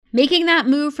Making that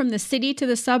move from the city to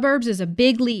the suburbs is a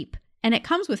big leap, and it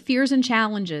comes with fears and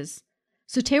challenges.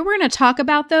 So today we're going to talk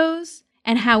about those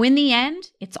and how in the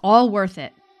end, it's all worth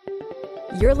it.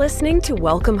 You're listening to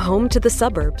Welcome Home to the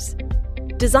Suburbs.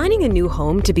 Designing a new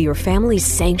home to be your family's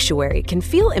sanctuary can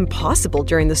feel impossible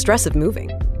during the stress of moving.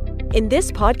 In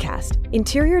this podcast,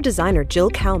 interior designer Jill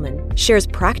Kalman shares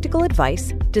practical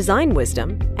advice, design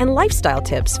wisdom, and lifestyle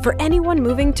tips for anyone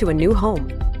moving to a new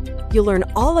home. You'll learn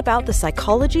all about the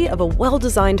psychology of a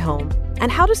well-designed home and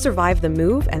how to survive the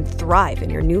move and thrive in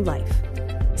your new life.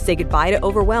 Say goodbye to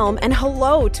overwhelm and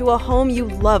hello to a home you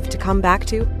love to come back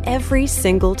to every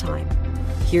single time.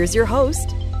 Here's your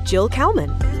host, Jill Kalman.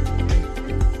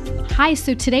 Hi,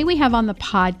 so today we have on the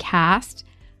podcast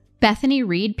Bethany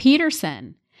Wrede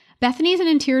Peterson. Bethany is an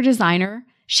interior designer.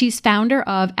 She's founder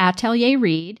of Atelier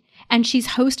Wrede, and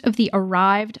she's host of the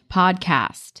Arrived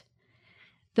podcast.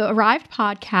 The Arrived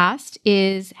podcast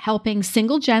is helping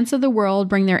single gents of the world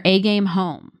bring their A-game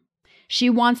home. She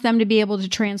wants them to be able to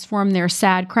transform their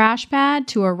sad crash pad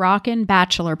to a rockin'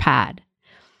 bachelor pad.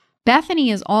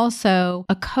 Bethany is also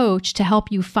a coach to help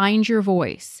you find your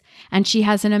voice, and she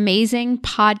has an amazing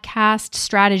podcast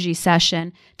strategy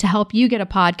session to help you get a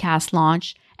podcast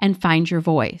launch and find your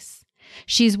voice.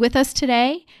 She's with us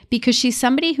today because she's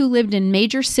somebody who lived in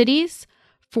major cities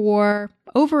for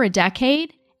over a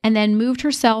decade and then moved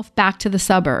herself back to the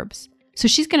suburbs. So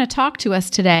she's going to talk to us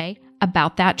today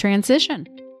about that transition.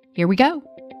 Here we go.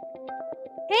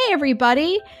 Hey,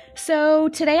 everybody. So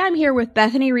today I'm here with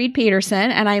Bethany Wrede Peterson,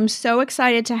 and I'm so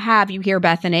excited to have you here,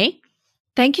 Bethany.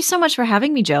 Thank you so much for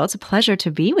having me, Jill. It's a pleasure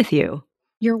to be with you.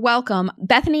 You're welcome.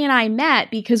 Bethany and I met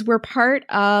because we're part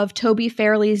of Toby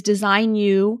Fairley's Design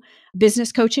You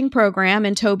business coaching program,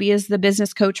 and Toby is the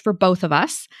business coach for both of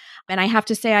us. And I have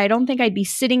to say, I don't think I'd be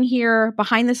sitting here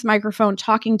behind this microphone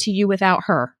talking to you without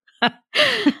her.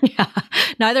 Yeah,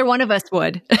 neither one of us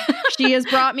would. She has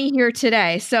brought me here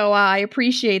today, so I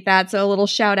appreciate that. So a little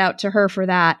shout out to her for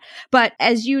that. But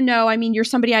as you know, I mean, you're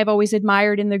somebody I've always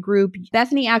admired in the group.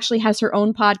 Bethany actually has her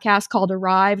own podcast called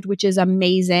Arrived, which is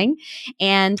amazing.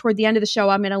 And toward the end of the show,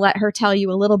 I'm going to let her tell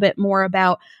you a little bit more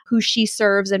about who she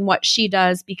serves and what she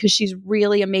does, because she's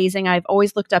really amazing. I've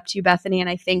always looked up to you, Bethany, and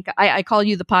I think I call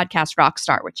you the podcast rock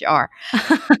star, which you are.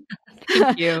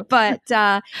 Thank you. But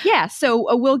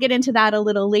so we'll get into that a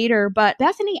little later. But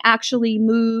Bethany actually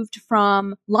moved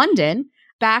from London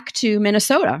back to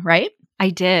Minnesota, right? I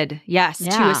did, yes,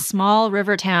 to a small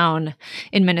river town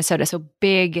in Minnesota. So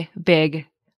big,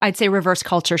 I'd say reverse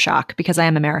culture shock because I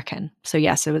am American. So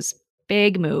yes, it was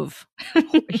big move.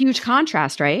 Huge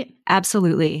contrast, right?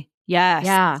 Absolutely. Yes.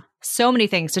 Yeah. So many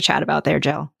things to chat about there,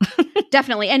 Jill.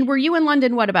 Definitely. And were you in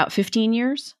London, what, about 15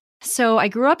 years? So I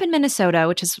grew up in Minnesota,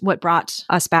 which is what brought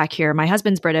us back here. My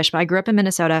husband's British, but I grew up in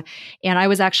Minnesota, and I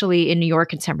was actually in New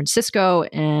York and San Francisco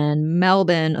and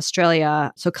Melbourne,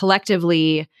 Australia. So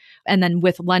collectively, and then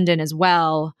with London as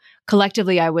well,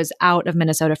 collectively, I was out of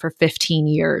Minnesota for 15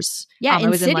 years. Yeah,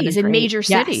 in cities, in major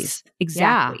cities. Yes,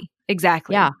 exactly.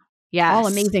 Exactly. Yeah. Yes. All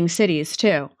amazing cities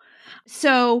too.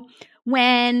 So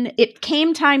when it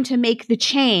came time to make the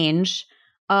change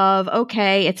of,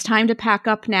 okay, it's time to pack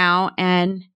up now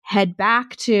and head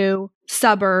back to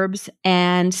suburbs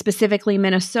and specifically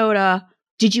Minnesota,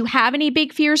 did you have any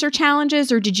big fears or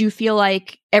challenges, or did you feel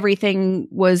like everything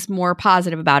was more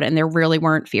positive about it and there really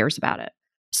weren't fears about it?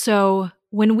 So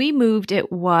when we moved, it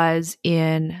was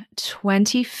in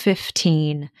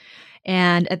 2015.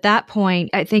 And at that point,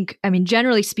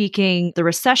 generally speaking, the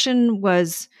recession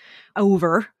was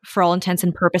over for all intents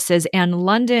and purposes, and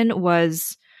London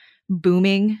was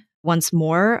booming once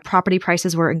more. Property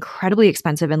prices were incredibly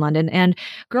expensive in London. And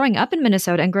growing up in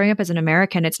Minnesota and growing up as an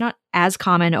American, it's not as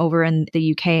common over in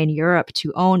the UK and Europe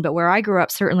to own. But where I grew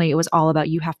up, certainly it was all about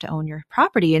you have to own your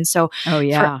property. And so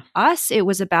for us, it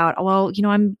was about, well,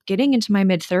 I'm getting into my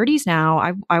mid-30s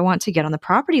now. I want to get on the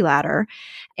property ladder.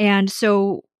 And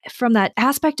so from that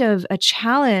aspect of a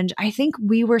challenge, I think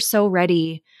we were so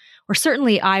ready, or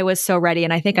certainly I was so ready.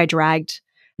 And I think I dragged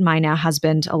my now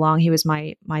husband along. He was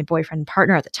my boyfriend and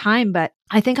partner at the time. But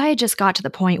I think I had just got to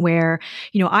the point where,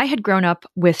 I had grown up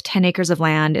with 10 acres of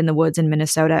land in the woods in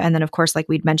Minnesota. And then, of course, like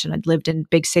we'd mentioned, I'd lived in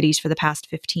big cities for the past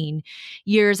 15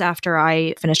 years after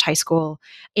I finished high school.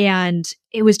 And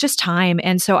it was just time.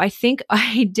 And so I think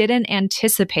I didn't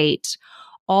anticipate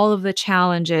all of the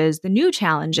challenges, the new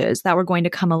challenges that were going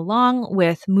to come along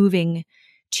with moving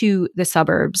to the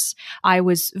suburbs. I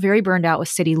was very burned out with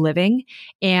city living.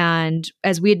 And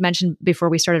as we had mentioned before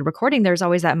we started recording, there's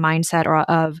always that mindset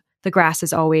of the grass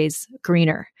is always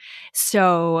greener.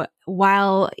 So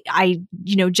while I,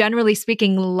 generally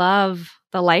speaking, love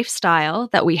the lifestyle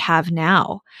that we have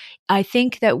now, I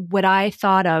think that what I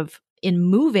thought of in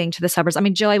moving to the suburbs, I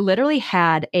mean, Jill, I literally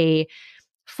had a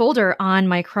folder on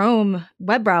my Chrome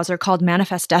web browser called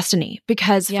Manifest Destiny,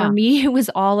 because for me, it was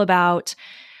all about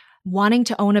wanting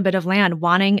to own a bit of land,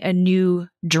 wanting a new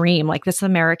dream, like this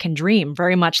American dream,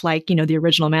 very much like, the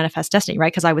original Manifest Destiny,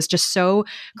 right? Because I was just so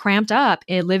cramped up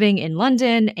living in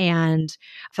London and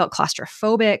felt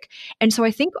claustrophobic. And so I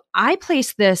think I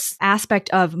placed this aspect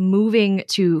of moving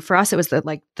to, for us, it was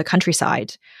the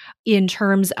countryside, in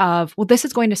terms of, well, this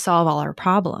is going to solve all our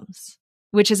problems,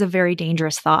 which is a very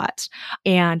dangerous thought.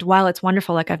 And while it's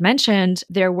wonderful, like I've mentioned,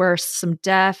 there were some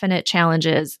definite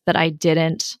challenges that I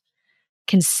didn't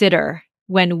consider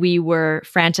when we were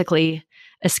frantically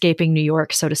escaping New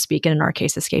York, so to speak, and in our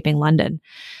case, escaping London.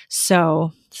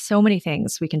 So many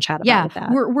things we can chat about with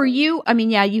that. Were you,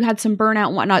 you had some burnout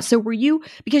and whatnot. So were you,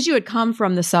 because you had come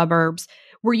from the suburbs,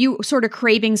 were you sort of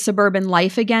craving suburban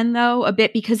life again, though, a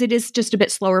bit, because it is just a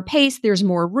bit slower pace? There's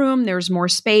more room, there's more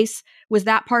space. Was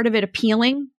that part of it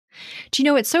appealing? Do you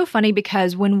know, it's so funny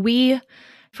because when we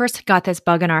first got this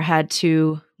bug in our head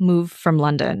to move from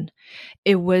London,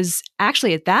 it was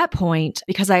actually at that point,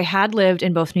 because I had lived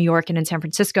in both New York and in San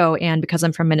Francisco, and because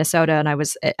I'm from Minnesota, and I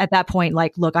was at that point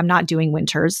like, look, I'm not doing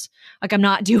winters. Like, I'm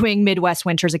not doing Midwest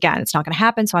winters again. It's not going to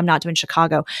happen. So I'm not doing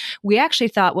Chicago. We actually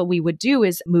thought what we would do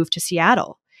is move to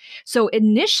Seattle. So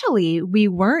initially, we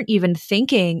weren't even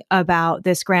thinking about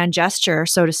this grand gesture,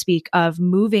 so to speak, of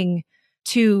moving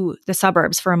to the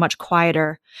suburbs for a much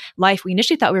quieter life. We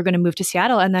initially thought we were going to move to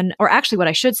Seattle, and then, or actually what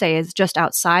I should say is just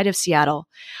outside of Seattle.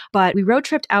 But we road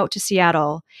tripped out to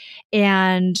Seattle,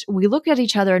 and we looked at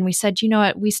each other and we said, you know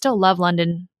what, we still love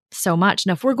London so much.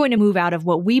 Now, if we're going to move out of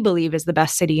what we believe is the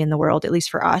best city in the world, at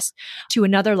least for us, to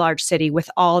another large city with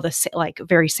all the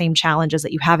very same challenges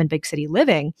that you have in big city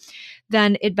living,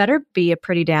 then it better be a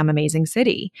pretty damn amazing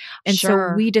city. And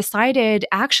so we decided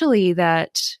actually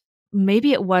that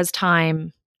maybe it was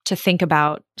time to think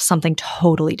about something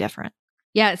totally different.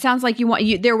 Yeah, it sounds like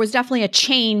there was definitely a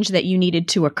change that you needed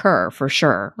to occur, for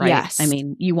sure, right? Yes. I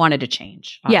mean, you wanted to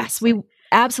change. Obviously. Yes, we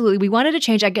absolutely. We wanted to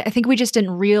change. I think we just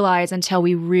didn't realize until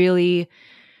we really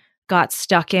got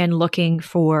stuck in looking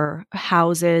for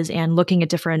houses and looking at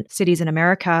different cities in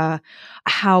America,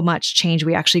 how much change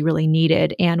we actually really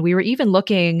needed. And we were even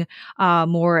looking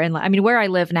more in, where I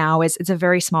live now it's a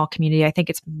very small community. I think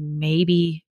it's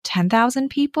maybe 10,000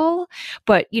 people.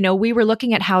 But, we were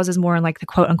looking at houses more in like the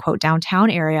quote unquote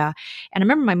downtown area. And I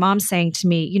remember my mom saying to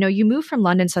me, you moved from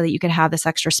London so that you could have this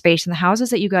extra space. And the houses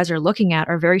that you guys are looking at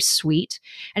are very sweet.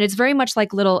 And it's very much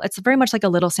like a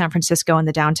little San Francisco in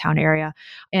the downtown area.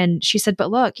 And she said,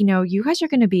 but look, you guys are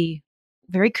going to be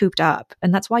very cooped up.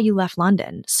 And that's why you left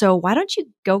London. So why don't you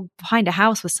go find a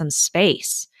house with some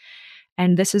space?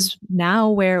 And this is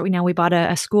now where we bought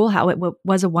a schoolhouse. It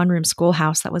was a one-room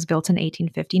schoolhouse that was built in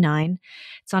 1859.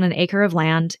 It's on an acre of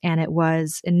land, and it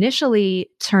was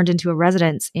initially turned into a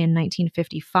residence in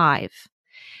 1955.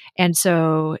 And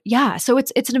so,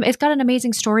 it's got an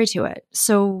amazing story to it.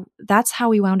 So that's how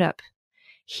we wound up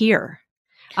here.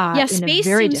 Space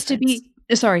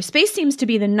seems to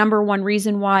be the number one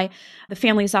reason why the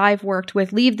families I've worked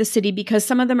with leave the city, because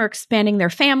some of them are expanding their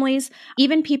families.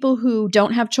 Even people who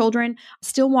don't have children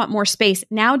still want more space.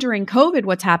 Now during COVID,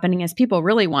 what's happening is people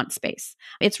really want space.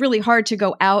 It's really hard to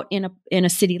go out in a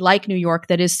city like New York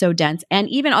that is so dense, and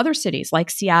even other cities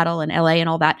like Seattle and LA and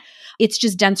all that. It's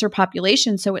just denser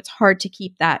population, so it's hard to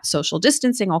keep that social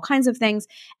distancing, all kinds of things.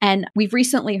 And we've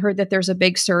recently heard that there's a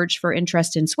big surge for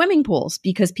interest in swimming pools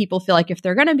because people feel like if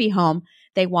they're going to be home,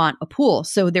 they want a pool.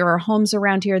 So there are homes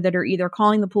around here that are either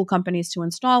calling the pool companies to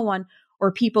install one or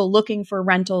people looking for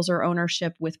rentals or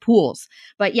ownership with pools.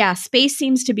 But yeah, space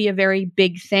seems to be a very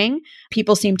big thing.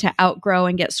 People seem to outgrow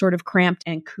and get sort of cramped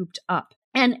and cooped up.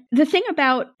 And the thing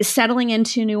about settling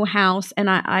into a new house, and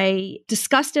I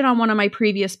discussed it on one of my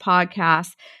previous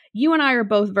podcasts, you and I are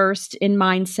both versed in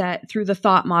mindset through the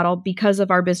thought model because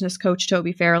of our business coach,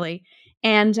 Toby Fairley.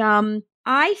 And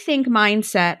I think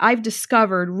mindset, I've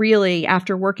discovered really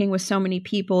after working with so many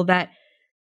people that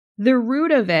the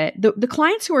root of it, the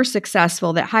clients who are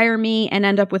successful that hire me and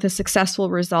end up with a successful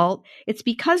result, it's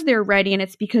because they're ready and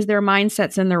it's because their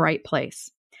mindset's in the right place.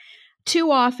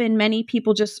 Too often, many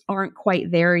people just aren't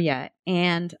quite there yet.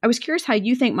 And I was curious how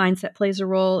you think mindset plays a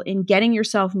role in getting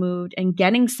yourself moved and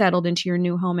getting settled into your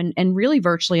new home and really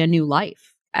virtually a new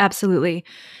life. Absolutely.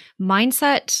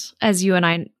 Mindset, as you and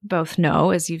I both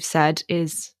know, as you've said,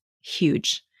 is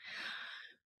huge.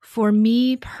 For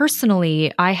me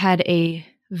personally, I had a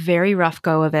very rough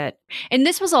go of it. And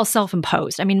this was all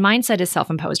self-imposed. Mindset is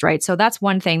self-imposed, right? So that's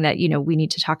one thing that, we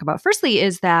need to talk about. Firstly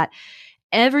is that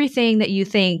everything that you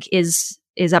think is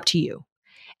up to you.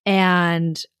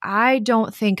 And I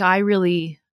don't think I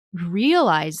really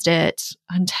realized it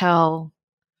until,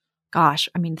 gosh,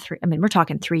 we're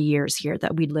talking 3 years here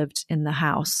that we lived in the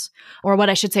house, or what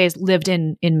I should say is lived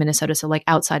in Minnesota. So like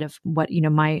outside of what,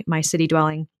 my city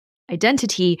dwelling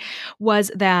identity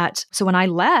was that. So when I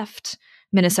left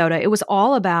Minnesota, it was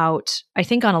all about, I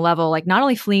think on a level, like not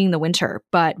only fleeing the winter,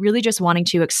 but really just wanting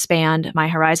to expand my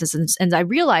horizons. And I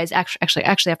realized actually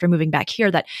after moving back here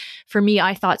that for me,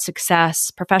 I thought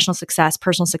success, professional success,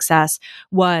 personal success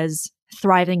was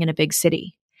thriving in a big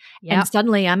city. Yep. And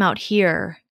suddenly I'm out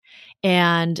here.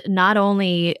 And not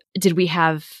only did we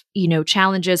have,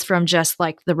 challenges from just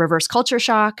like the reverse culture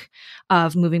shock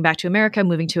of moving back to America,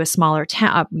 moving to a smaller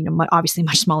town, obviously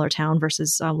much smaller town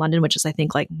versus London, which is, I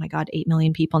think, like, oh my God, 8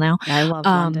 million people now. I love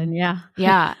London. Yeah.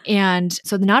 Yeah. And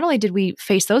so not only did we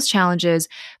face those challenges,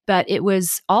 but it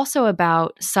was also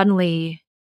about suddenly,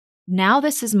 now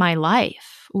this is my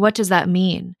life. What does that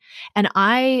mean? And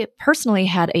I personally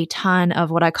had a ton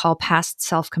of what I call past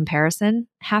self-comparison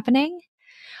happening.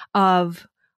 Of,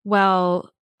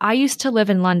 well, I used to live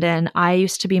in London. I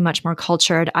used to be much more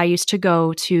cultured. I used to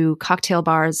go to cocktail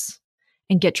bars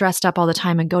and get dressed up all the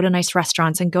time and go to nice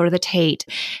restaurants and go to the Tate.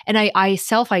 And I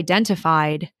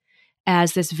self-identified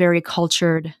as this very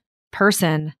cultured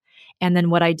person. And then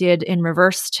what I did in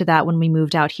reverse to that when we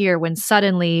moved out here, when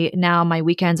suddenly now my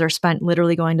weekends are spent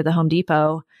literally going to the Home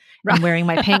Depot and wearing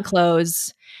my paint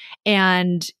clothes.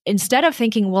 And instead of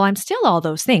thinking, well, I'm still all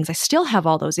those things, I still have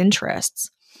all those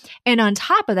interests. And on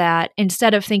top of that,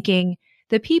 instead of thinking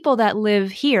the people that live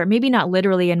here, maybe not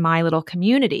literally in my little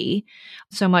community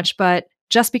so much, but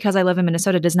just because I live in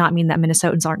Minnesota does not mean that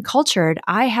Minnesotans aren't cultured.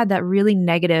 I had that really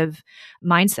negative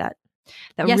mindset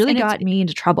that really got me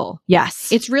into trouble.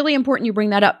 Yes. It's really important you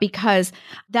bring that up because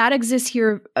that exists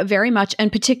here very much.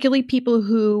 And particularly people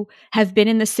who have been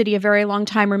in the city a very long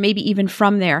time, or maybe even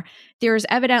from there. There's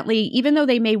evidently, even though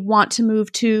they may want to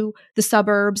move to the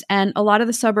suburbs, and a lot of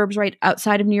the suburbs right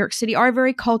outside of New York City are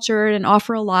very cultured and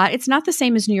offer a lot. It's not the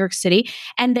same as New York City.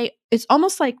 And it's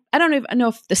almost like, I don't even know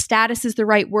if the status is the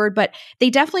right word, but they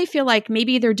definitely feel like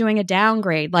maybe they're doing a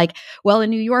downgrade. Like, well,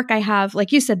 in New York, I have,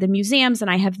 like you said, the museums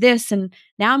and I have this, and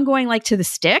now I'm going like to the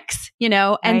sticks, And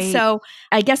Right. so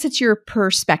I guess it's your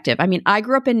perspective. I mean, I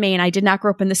grew up in Maine. I did not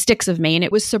grow up in the sticks of Maine.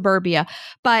 It was suburbia,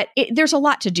 but there's a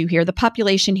lot to do here. The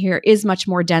population here is much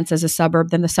more dense as a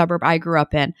suburb than the suburb I grew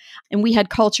up in. And we had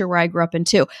culture where I grew up in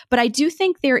too. But I do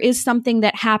think there is something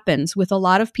that happens with a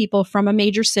lot of people from a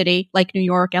major city like New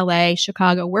York, LA,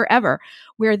 Chicago, wherever,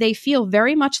 where they feel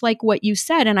very much like what you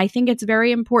said. And I think it's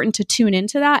very important to tune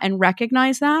into that and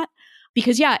recognize that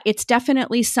because, yeah, it's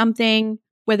definitely something,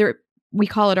 whether we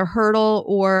call it a hurdle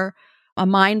or a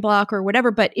mind block or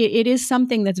whatever, but it is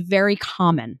something that's very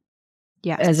common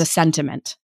as a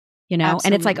sentiment. Absolutely.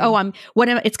 And it's like,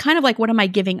 it's kind of like, what am I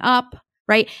giving up?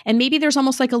 Right. And maybe there's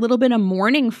almost like a little bit of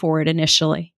mourning for it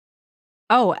initially.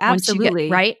 Oh, absolutely.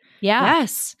 Right. Yeah.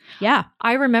 Yes. Yeah.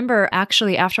 I remember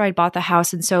actually after I bought the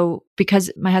house. And so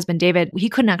because my husband, David, he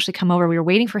couldn't actually come over, we were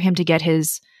waiting for him to get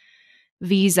his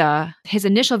visa, his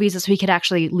initial visa, so he could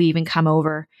actually leave and come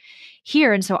over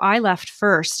here. And so I left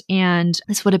first, and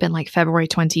this would have been like February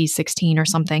 2016 or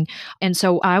something. And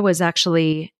so I was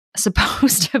actually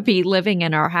supposed to be living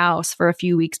in our house for a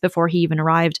few weeks before he even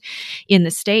arrived in the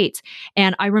States.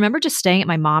 And I remember just staying at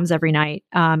my mom's every night.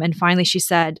 And finally she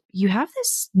said, you have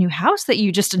this new house that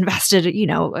you just invested,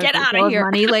 get out of here.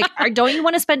 Money. Like, don't you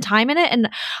want to spend time in it? And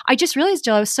I just realized,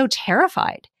 Jill, I was so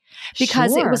terrified.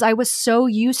 Because I was so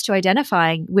used to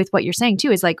identifying with what you're saying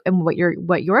too, is like, and what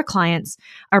your clients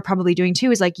are probably doing too,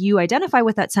 is like you identify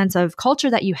with that sense of culture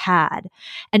that you had.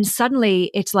 And suddenly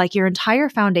it's like your entire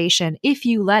foundation, if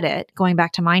you let it, going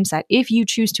back to mindset, if you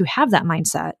choose to have that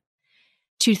mindset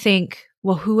to think,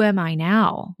 well, who am I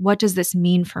now? What does this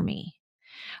mean for me?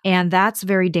 And that's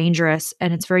very dangerous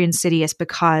and it's very insidious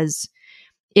because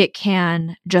it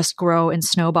can just grow and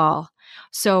snowball.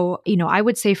 So, I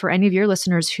would say for any of your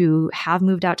listeners who have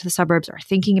moved out to the suburbs or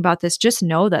thinking about this, just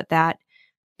know that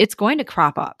it's going to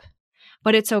crop up,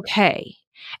 but it's okay.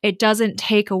 It doesn't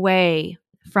take away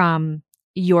from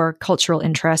your cultural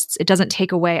interests. It doesn't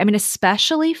take away,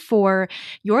 especially for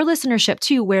your listenership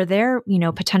too, where they're,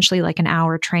 potentially like an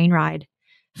hour train ride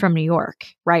from New York,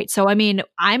 right? So, I'm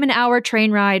an hour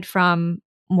train ride from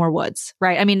more woods,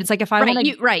 right? It's like if I want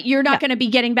to, you're not going to be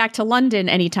getting back to London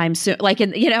anytime soon. Like,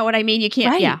 you know what I mean? You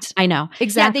can't. Right. Yeah, I know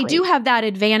exactly. Yeah, they do have that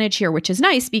advantage here, which is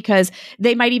nice because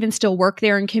they might even still work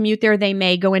there and commute there. They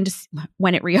may go into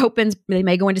when it reopens. They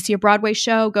may go in to see a Broadway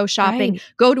show, go shopping,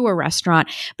 go to a restaurant.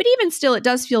 But even still, it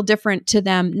does feel different to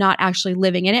them not actually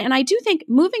living in it. And I do think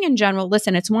moving in general.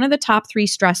 Listen, it's one of the top 3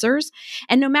 stressors,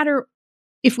 and no matter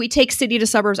if we take city to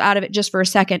suburbs out of it just for a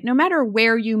second, no matter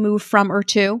where you move from or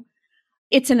to,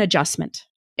 it's an adjustment.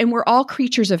 And we're all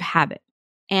creatures of habit.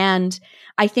 And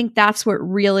I think that's what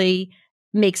really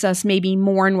makes us maybe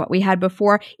mourn what we had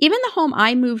before. Even the home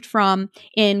I moved from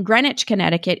in Greenwich,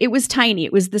 Connecticut, it was tiny.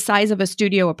 It was the size of a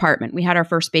studio apartment. We had our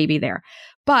first baby there.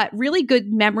 But really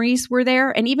good memories were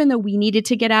there. And even though we needed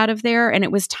to get out of there and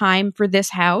it was time for this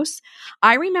house,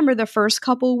 I remember the first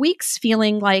couple of weeks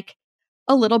feeling like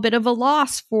a little bit of a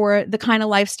loss for the kind of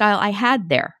lifestyle I had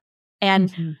there.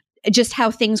 And just how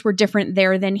things were different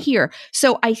there than here.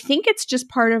 So I think it's just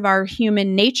part of our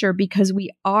human nature because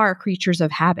we are creatures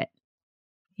of habit.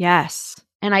 Yes.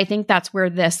 And I think that's where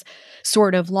this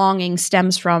sort of longing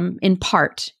stems from in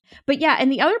part. But yeah,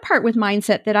 and the other part with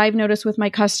mindset that I've noticed with my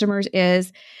customers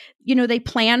is, they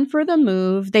plan for the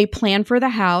move, they plan for the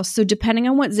house. So depending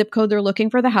on what zip code they're looking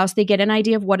for the house, they get an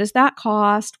idea of what does that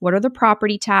cost? What are the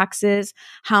property taxes?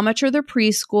 How much are the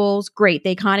preschools? Great.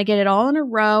 They kind of get it all in a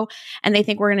row and they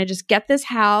think we're going to just get this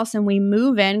house and we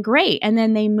move in. Great. And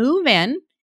then they move in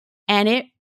and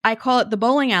I call it the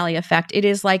bowling alley effect. It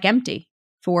is like empty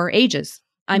for ages.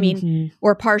 I mean,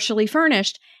 or partially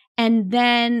furnished. And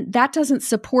then that doesn't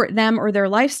support them or their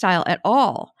lifestyle at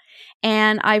all.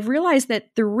 And I've realized that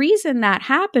the reason that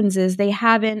happens is they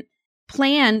haven't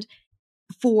planned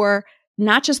for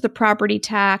not just the property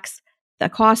tax, the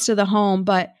cost of the home,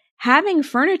 but having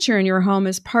furniture in your home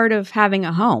is part of having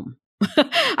a home.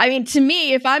 I mean, to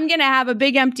me, if I'm going to have a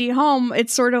big empty home,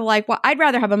 it's sort of like, well, I'd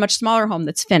rather have a much smaller home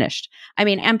that's finished. I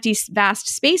mean, empty, vast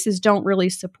spaces don't really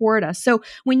support us. So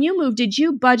when you moved, did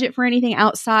you budget for anything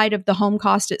outside of the home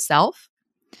cost itself?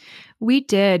 We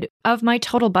did. Of my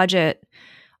total budget,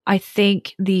 I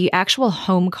think the actual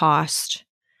home cost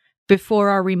before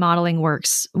our remodeling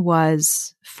works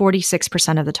was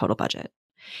 46% of the total budget.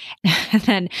 And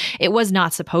then it was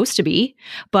not supposed to be,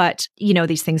 but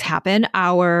these things happen.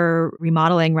 Our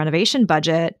remodeling renovation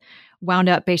budget wound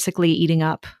up basically eating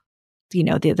up,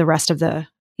 the rest of the,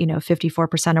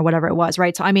 54% or whatever it was.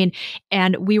 Right. So, I mean,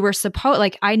 and we were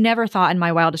I never thought in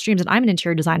my wildest dreams, and I'm an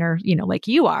interior designer, like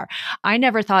you are, I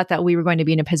never thought that we were going to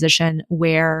be in a position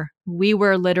where we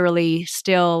were literally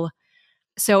still.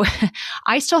 So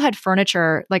I still had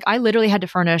furniture. Like I literally had to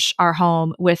furnish our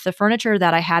home with the furniture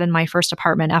that I had in my first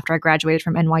apartment after I graduated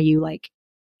from NYU,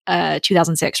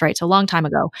 2006, right? So a long time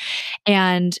ago.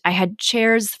 And I had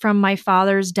chairs from my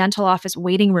father's dental office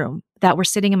waiting room that were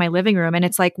sitting in my living room. And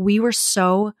it's like, we were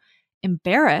so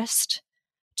embarrassed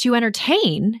to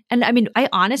entertain. And I mean, I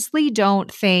honestly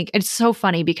don't think it's so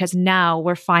funny because now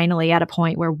we're finally at a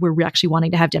point where we're actually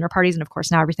wanting to have dinner parties. And of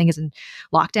course, now everything is in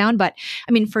lockdown. But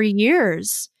I mean, for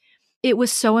years, it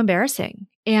was so embarrassing.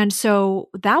 And so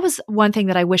that was one thing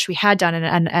that I wish we had done.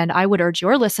 And I would urge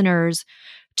your listeners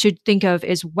to think of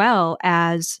as well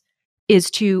as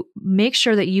is to make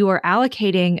sure that you are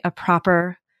allocating a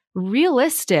proper,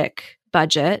 realistic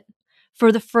budget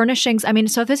for the furnishings. I mean,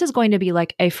 so if this is going to be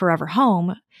like a forever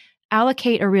home,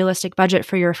 allocate a realistic budget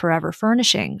for your forever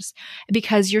furnishings,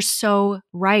 because you're so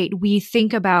right. We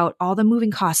think about all the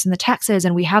moving costs and the taxes,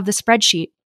 and we have the spreadsheet,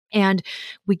 and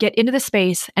we get into the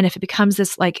space. And if it becomes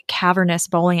this like cavernous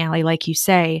bowling alley, like you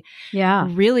say,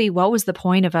 really, what was the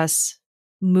point of us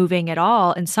moving at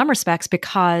all in some respects?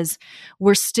 Because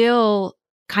we're still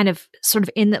kind of sort of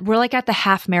we're like at the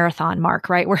half marathon mark,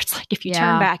 right? Where it's like, if you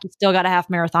turn back, you still got a half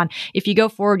marathon. If you go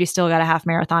forward, you still got a half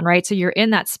marathon, right? So you're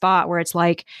in that spot where it's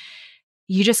like,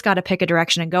 you just got to pick a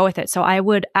direction and go with it. So I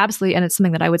would absolutely, and it's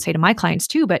something that I would say to my clients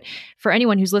too, but for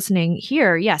anyone who's listening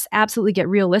here, yes, absolutely get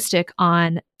realistic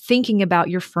on thinking about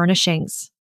your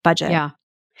furnishings budget. Yeah.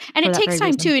 And it takes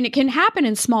time too, and it can happen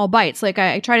in small bites. Like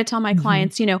I try to tell my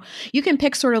clients, you can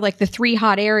pick sort of like the 3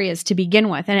 hot areas to begin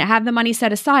with and have the money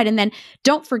set aside, and then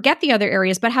don't forget the other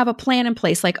areas, but have a plan in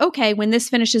place. Like, okay, when this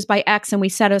finishes by X and we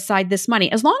set aside this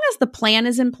money, as long as the plan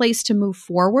is in place to move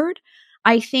forward,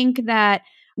 I think that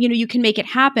you can make it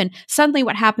happen. Suddenly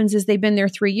what happens is they've been there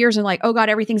 3 years and like, oh God,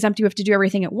 everything's empty. We have to do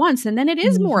everything at once. And then it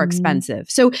is more expensive.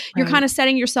 So you're kind of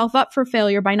setting yourself up for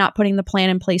failure by not putting the plan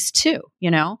in place too,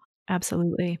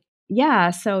 Absolutely.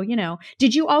 Yeah. So,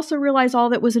 did you also realize all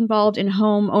that was involved in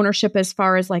home ownership as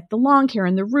far as like the lawn care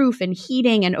and the roof and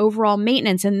heating and overall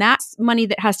maintenance? And that's money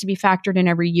that has to be factored in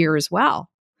every year as well.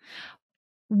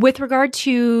 With regard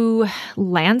to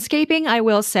landscaping, I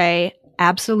will say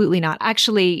absolutely not.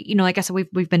 Actually, like I said,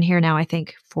 we've been here now, I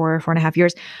think, for 4.5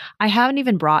 years. I haven't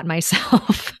even brought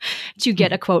myself to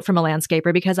get a quote from a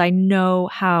landscaper because I know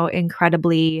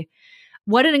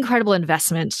what an incredible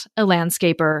investment a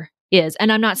landscaper is.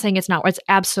 And I'm not saying it's not, it's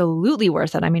absolutely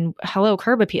worth it. I mean, hello,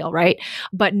 curb appeal, right?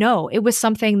 But no, it was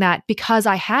something that because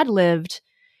I had lived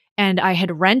And I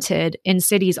had rented in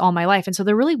cities all my life. And so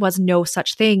there really was no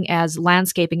such thing as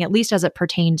landscaping, at least as it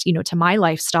pertained, to my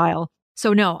lifestyle.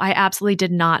 So no, I absolutely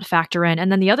did not factor in.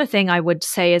 And then the other thing I would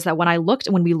say is that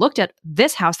when we looked at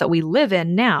this house that we live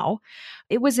in now,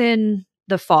 it was in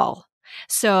the fall.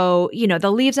 So,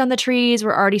 the leaves on the trees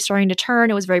were already starting to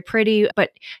turn. It was very pretty.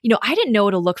 But, I didn't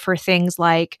know to look for things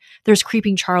like there's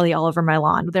creeping Charlie all over my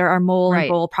lawn. There are mole and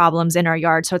boll problems in our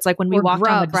yard. So it's like when we walked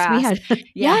on the grass. We had,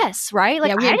 yes, right?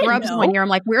 Like, we had grubs one year. I'm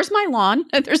like, where's my lawn?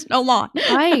 There's no lawn.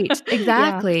 Right.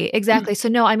 Exactly. Exactly. So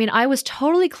no, I was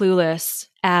totally clueless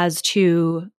as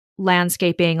to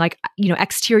landscaping, like,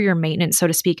 exterior maintenance, so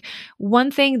to speak.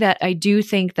 One thing that I do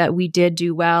think that we did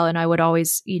do well, and I would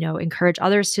always, encourage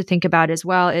others to think about as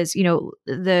well is,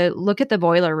 look at the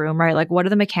boiler room, right? Like, what are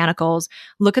the mechanicals?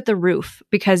 Look at the roof,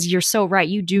 because you're so right.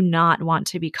 You do not want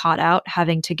to be caught out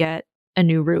having to get a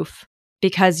new roof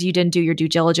because you didn't do your due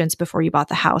diligence before you bought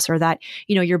the house, or that,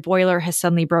 your boiler has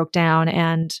suddenly broke down.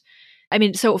 And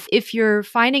so if you're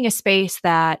finding a space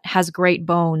that has great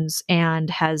bones and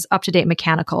has up-to-date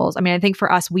mechanicals, I think for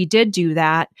us, we did do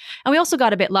that. And we also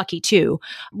got a bit lucky too.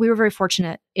 We were very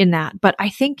fortunate in that. But I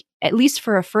think at least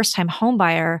for a first-time home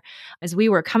buyer, as we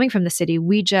were coming from the city,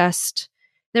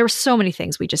 there were so many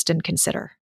things we just didn't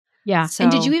consider. Yeah. So,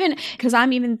 and did you because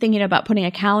I'm even thinking about putting a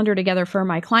calendar together for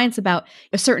my clients about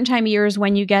a certain time of year is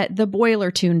when you get the boiler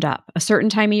tuned up. A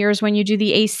certain time of year is when you do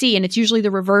the AC. And it's usually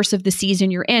the reverse of the season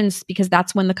you're in because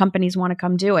that's when the companies want to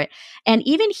come do it. And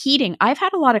even heating. I've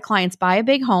had a lot of clients buy a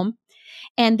big home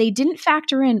and they didn't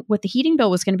factor in what the heating bill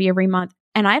was going to be every month.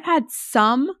 And I've had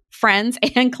some friends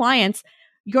and clients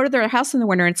go to their house in the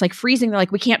winter and it's like freezing. They're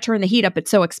like, we can't turn the heat up.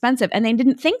 It's so expensive. And they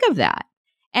didn't think of that.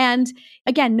 And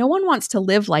again, no one wants to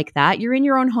live like that. You're in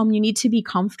your own home. You need to be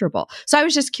comfortable. So I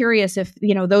was just curious if,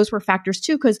 those were factors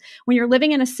too, because when you're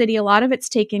living in a city, a lot of it's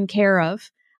taken care of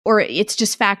or it's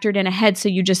just factored in ahead. So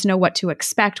you just know what to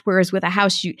expect. Whereas with a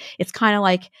house, it's kind of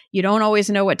like you don't always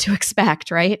know what to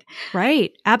expect, right?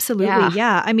 Right. Absolutely.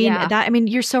 Yeah.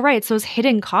 You're so right. It's those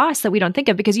hidden costs that we don't think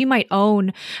of because you might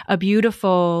own a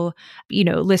beautiful,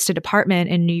 listed apartment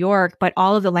in New York, but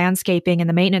all of the landscaping and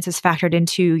the maintenance is factored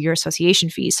into your association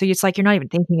fees. So it's like you're not even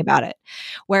thinking about it.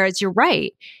 Whereas you're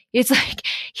right. It's like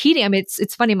heating.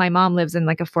 It's funny. My mom lives in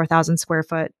like a 4,000 square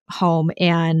foot home.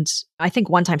 And I think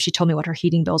one time she told me what her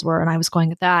heating bills were. And I was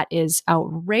going, that is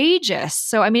outrageous.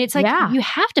 So, it's like you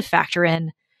have to factor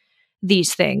in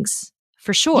these things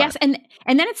for sure. Yes. And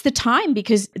then it's the time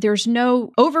because there's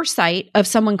no oversight of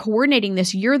someone coordinating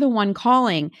this. You're the one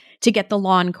calling to get the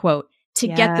lawn quote, to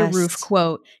get the roof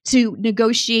quote, to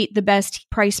negotiate the best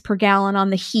price per gallon on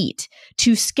the heat,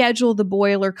 to schedule the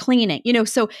boiler cleaning.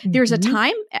 So there's a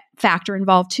time factor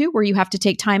involved too, where you have to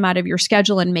take time out of your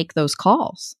schedule and make those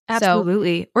calls.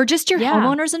 Absolutely. Or just your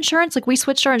homeowner's insurance. Like we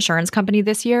switched our insurance company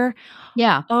this year.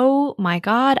 Yeah. Oh my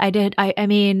God. I did.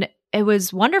 It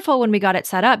was wonderful when we got it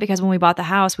set up because when we bought the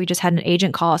house, we just had an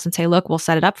agent call us and say, look, we'll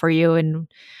set it up for you. And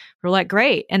we're like,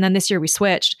 great. And then this year we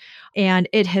switched and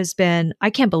it has been, I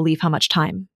can't believe how much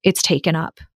time it's taken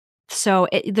up. So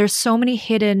there's so many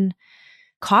hidden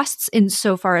costs in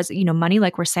so far as, money,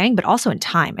 like we're saying, but also in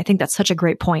time. I think that's such a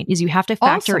great point is you have to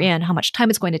factor in how much time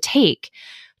it's going to take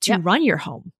to run your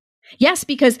home. Yes,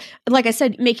 because like I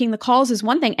said, making the calls is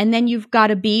one thing. And then you've got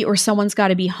to be, or someone's got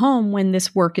to be home when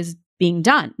this work is being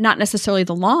done. Not necessarily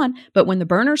the lawn, but when the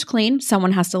burner's clean,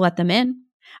 someone has to let them in.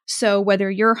 So whether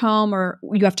you're home or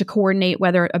you have to coordinate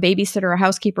whether a babysitter, a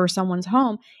housekeeper, or someone's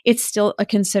home, it's still a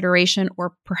consideration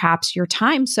or perhaps your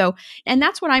time. So, and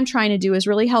that's what I'm trying to do is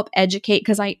really help educate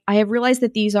because I have realized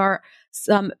that these are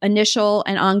some initial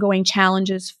and ongoing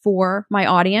challenges for my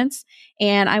audience.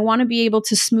 And I want to be able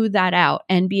to smooth that out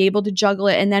and be able to juggle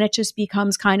it. And then it just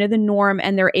becomes kind of the norm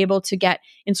and they're able to get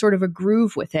in sort of a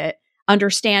groove with it,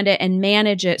 understand it and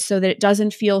manage it so that it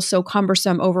doesn't feel so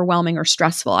cumbersome, overwhelming, or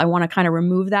stressful. I want to kind of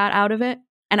remove that out of it.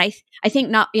 And I think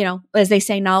not, as they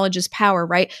say, knowledge is power,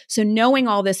 right? So knowing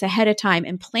all this ahead of time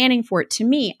and planning for it, to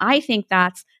me, I think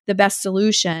that's the best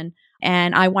solution.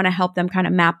 And I want to help them kind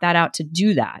of map that out to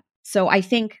do that. So I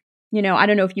think, I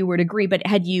don't know if you would agree, but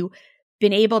had you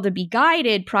been able to be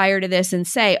guided prior to this and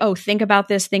say, oh, think about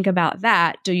this, think about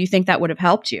that, do you think that would have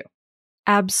helped you?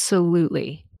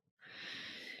 Absolutely.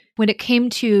 When it came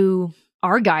to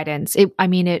our guidance,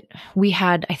 we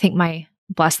had, I think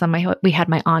we had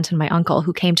my aunt and my uncle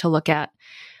who came to look at,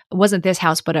 it wasn't this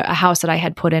house, but a house that I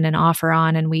had put in an offer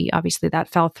on. And we, obviously that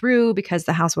fell through because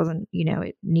the house wasn't,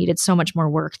 it needed so much more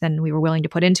work than we were willing to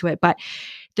put into it. But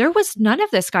there was none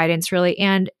of this guidance really.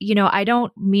 And, I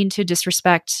don't mean to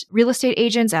disrespect real estate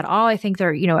agents at all. I think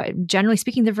they're, generally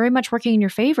speaking, they're very much working in your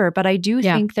favor. But I do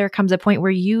think there comes a point where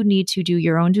you need to do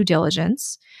your own due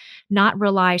diligence. not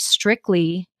rely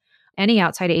strictly any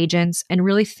outside agents and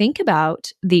really think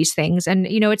about these things. And,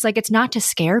 it's like, it's not to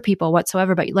scare people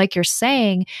whatsoever, but like you're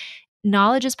saying,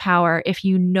 knowledge is power. If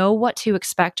you know what to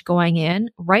expect going in,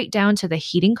 right down to the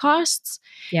heating costs,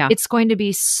 it's going to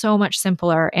be so much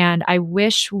simpler. And I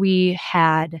wish we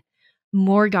had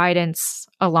more guidance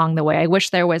along the way. I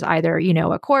wish there was either,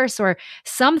 a course or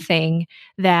something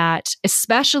that,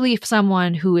 especially if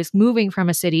someone who is moving from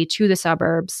a city to the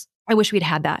suburbs, I wish we'd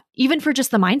had that, even for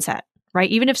just the mindset, right?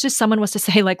 Even if just someone was to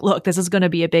say like, look, this is going to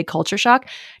be a big culture shock,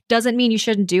 doesn't mean you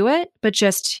shouldn't do it, but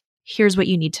just here's what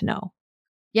you need to know.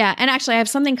 Yeah. And actually, I have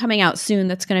something coming out soon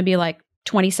that's going to be like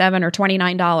 $27 or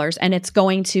 $29. And it's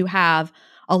going to have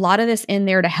a lot of this in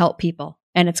there to help people.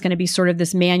 And it's going to be sort of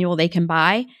this manual they can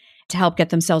buy to help get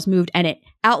themselves moved. And it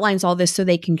outlines all this so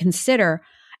they can consider.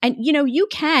 And, you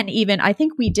can even, I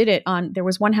think we did it there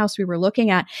was one house we were looking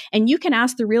at, and you can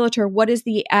ask the realtor, what is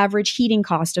the average heating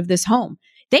cost of this home?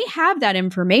 They have that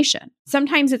information.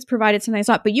 Sometimes it's provided, sometimes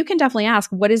not, but you can definitely ask,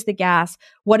 what is the gas?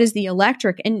 What is the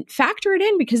electric? And factor it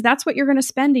in, because that's what you're going to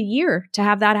spend a year to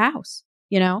have that house,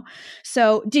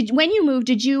 So when you moved,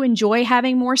 did you enjoy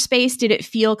having more space? Did it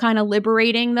feel kind of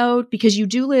liberating though? Because you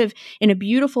do live in a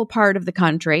beautiful part of the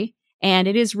country and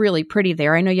it is really pretty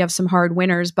there. I know you have some hard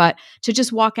winters, but to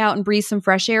just walk out and breathe some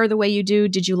fresh air the way you do,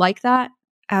 did you like that?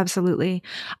 Absolutely.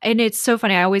 And it's so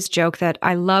funny. I always joke that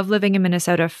I love living in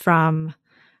Minnesota from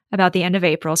about the end of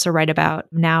April. So right about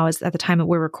now is at the time that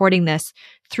we're recording this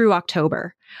through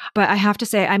October. But I have to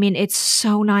say, it's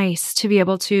so nice to be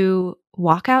able to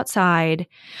walk outside.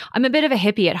 I'm a bit of a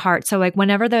hippie at heart. So like when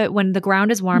the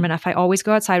ground is warm enough, I always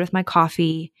go outside with my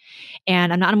coffee,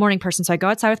 and I'm not a morning person. So I go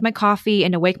outside with my coffee,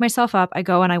 and to wake myself up, I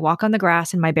go and I walk on the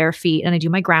grass in my bare feet and I do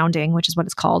my grounding, which is what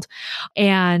it's called.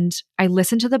 And I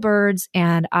listen to the birds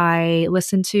and I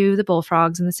listen to the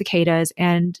bullfrogs and the cicadas,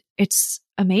 and it's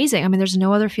amazing. There's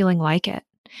no other feeling like it.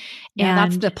 Yeah,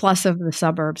 that's the plus of the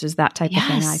suburbs, is that type of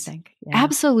thing, I think. Yeah.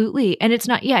 Absolutely. And it's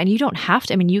not, and you don't have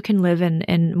to, you can live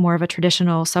in more of a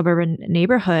traditional suburban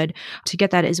neighborhood to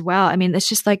get that as well. It's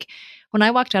just like when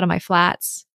I walked out of my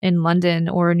flats in London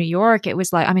or New York, it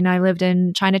was like, I lived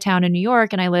in Chinatown in New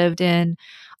York, and I lived in,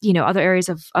 other areas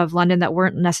of London that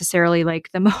weren't necessarily like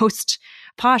the most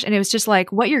posh. And it was just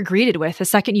like what you're greeted with the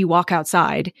second you walk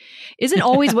outside isn't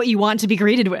always what you want to be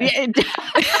greeted with. That's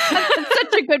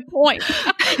such a good point.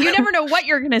 You never know what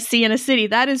you're going to see in a city.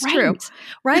 That is true.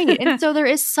 Right. And so there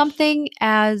is something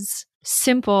as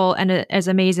simple and as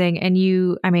amazing. And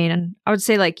I would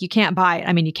say like you can't buy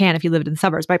it. You can if you lived in the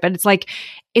suburbs, right? But it's like,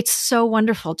 it's so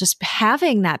wonderful just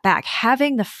having that back,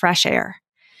 having the fresh air.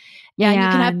 Yeah, and you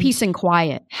can have peace and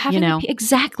quiet,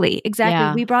 Exactly.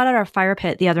 Yeah. We brought out our fire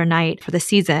pit the other night for the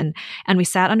season, and we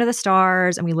sat under the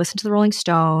stars and we listened to the Rolling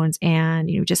Stones, and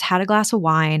just had a glass of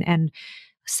wine and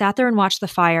sat there and watched the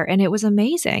fire, and it was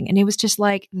amazing. And it was just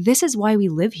like, this is why we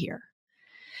live here.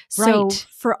 So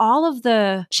for all of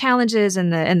the challenges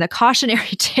and the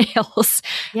cautionary tales,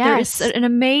 there is an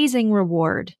amazing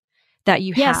reward that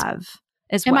you have.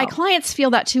 And my clients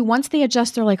feel that too. Once they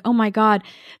adjust, they're like, oh my God,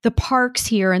 the parks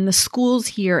here and the schools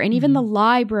here and even the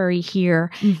library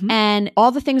here and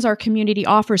all the things our community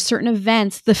offers, certain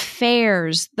events, the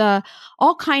fairs,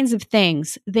 all kinds of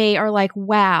things. They are like,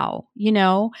 wow,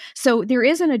 So there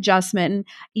is an adjustment. And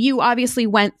you obviously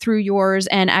went through yours,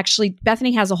 and actually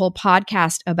Bethany has a whole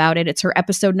podcast about it. It's her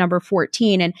episode number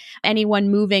 14, and anyone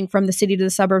moving from the city to the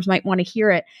suburbs might want to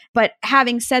hear it. But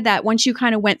having said that, once you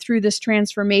kind of went through this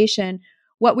transformation,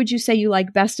 what would you say you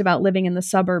like best about living in the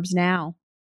suburbs now?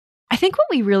 I think what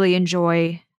we really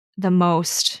enjoy the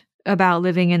most about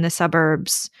living in the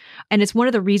suburbs, and it's one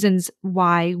of the reasons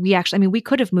why we actually, we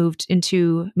could have moved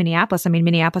into Minneapolis.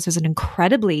 Minneapolis is an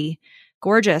incredibly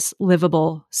gorgeous,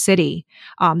 livable city.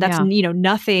 That's,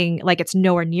 nothing like, it's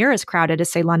nowhere near as crowded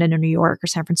as say London or New York or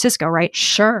San Francisco, right?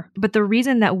 Sure. But the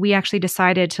reason that we actually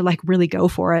decided to like really go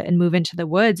for it and move into the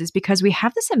woods is because we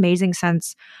have this amazing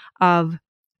sense of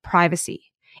privacy.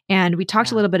 And we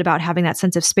talked a little bit about having that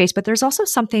sense of space, but there's also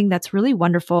something that's really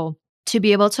wonderful to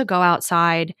be able to go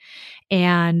outside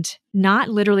and not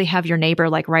literally have your neighbor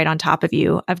like right on top of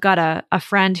you. I've got a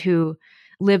friend who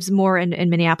lives more in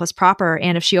Minneapolis proper.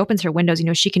 And if she opens her windows,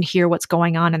 she can hear what's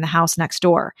going on in the house next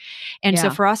door. And so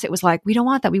for us, it was like, we don't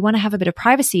want that. We want to have a bit of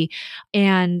privacy.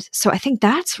 And so I think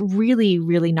that's really,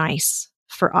 really nice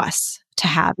for us to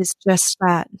have, is just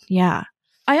that. Yeah.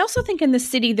 I also think in the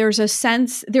city, there's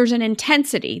an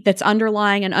intensity that's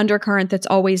underlying an undercurrent that's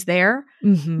always there.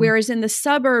 Whereas in the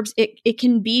suburbs, it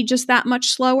can be just that much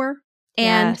slower.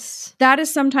 And Yes. that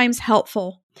is sometimes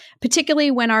helpful,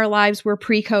 particularly when our lives were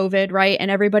pre-COVID, right?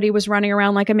 And everybody was running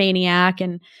around like a maniac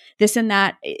and this and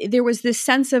that. There was this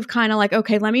sense of kind of like,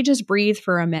 okay, let me just breathe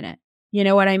for a minute. You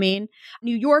know what I mean?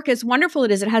 New York, as wonderful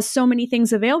it is, it has so many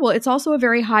things available. It's also a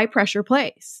very high pressure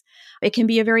place. It can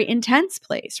be a very intense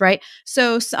place, right?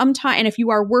 So sometimes, and if you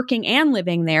are working and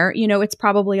living there, it's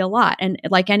probably a lot. And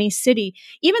like any city,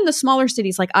 even the smaller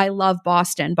cities, like I love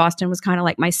Boston. Boston was kind of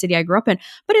like my city I grew up in,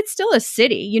 but it's still a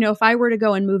city. If I were to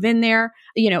go and move in there,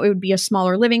 it would be a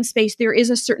smaller living space. There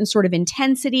is a certain sort of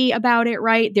intensity about it,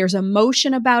 right? There's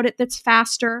emotion about it that's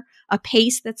faster, a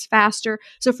pace that's faster.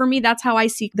 So for me, that's how I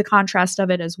see the contrast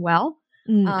of it as well.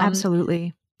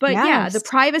 Absolutely. But Yes. yeah, the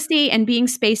privacy and being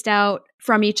spaced out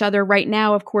from each other right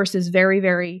now, of course, is very,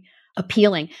 very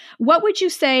appealing. What would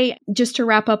you say, just to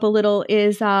wrap up a little,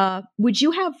 is would you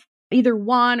have either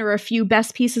one or a few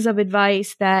best pieces of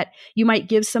advice that you might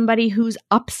give somebody who's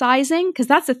upsizing? Because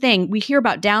that's the thing. We hear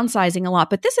about downsizing a lot,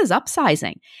 but this is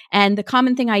upsizing. And the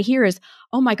common thing I hear is,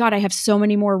 oh my God, I have so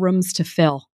many more rooms to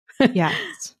fill.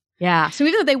 Yes. Yeah. So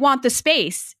even though they want the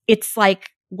space, it's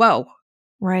like, whoa.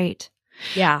 Right.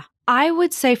 Yeah. I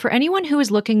would say for anyone who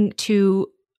is looking to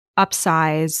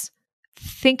upsize,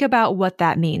 think about what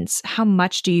that means. How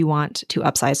much do you want to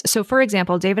upsize? So for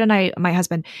example, David and I, my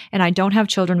husband and I, don't have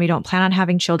children. We don't plan on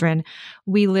having children.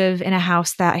 We live in a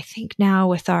house that I think now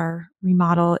with our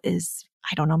remodel is,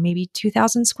 I don't know, maybe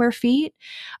 2,000 square feet.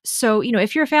 So,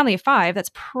 if you're a family of 5,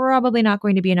 that's probably not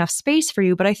going to be enough space for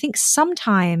you. But I think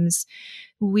sometimes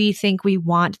we think we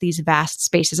want these vast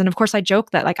spaces. And of course, I joke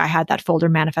that like I had that folder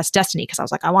Manifest Destiny because I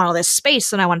was like, I want all this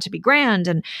space and I want it to be grand.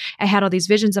 And I had all these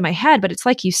visions in my head. But it's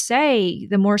like you say,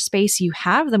 the more space you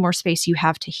have, the more space you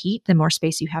have to heat, the more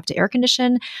space you have to air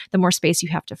condition, the more space you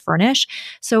have to furnish.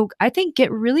 So I think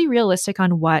get really realistic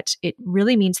on what it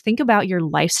really means. Think about your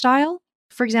lifestyle.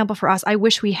 For example, for us, I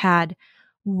wish we had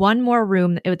one more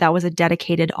room that was a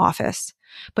dedicated office.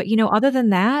 But, other than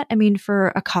that, I mean,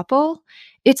 for a couple,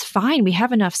 it's fine. We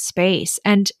have enough space.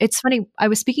 And it's funny. I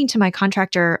was speaking to my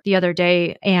contractor the other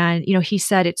day and, he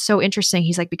said, it's so interesting.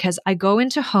 He's like, because I go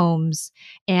into homes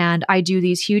and I do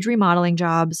these huge remodeling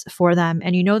jobs for them.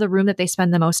 And the room that they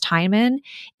spend the most time in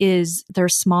is their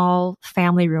small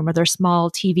family room or their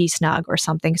small TV snug or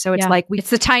something. So it's like it's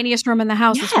the tiniest room in the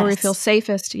house. Yes. It's where we feel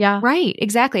safest. Yeah. Right.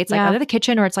 Exactly. It's like either the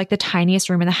kitchen or it's like the tiniest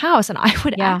room in the house. And I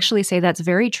would actually say that's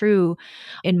very true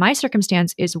in my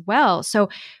circumstance as well. So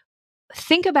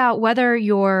think about whether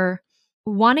you're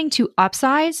wanting to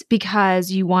upsize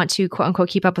because you want to quote unquote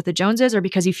keep up with the Joneses or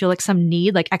because you feel like some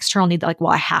need, like external need, like,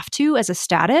 well, I have to as a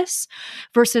status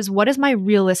versus what is my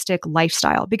realistic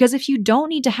lifestyle? Because if you don't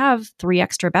need to have 3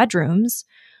 extra bedrooms,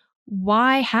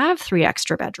 why have 3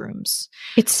 extra bedrooms?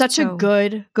 It's such a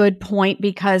good point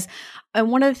because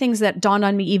one of the things that dawned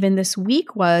on me even this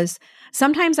week was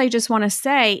sometimes I just want to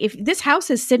say, if this house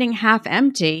is sitting half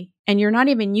empty and you're not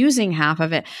even using half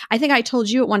of it, I think I told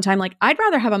you at one time, like, I'd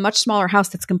rather have a much smaller house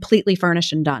that's completely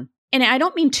furnished and done. And I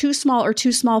don't mean too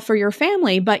small for your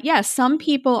family, but yes, some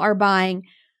people are buying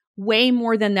way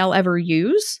more than they'll ever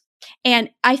use. And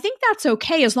I think that's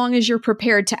okay as long as you're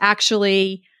prepared to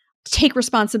actually take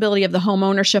responsibility of the home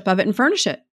ownership of it and furnish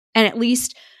it and at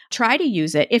least try to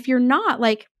use it. If you're not,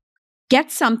 like, get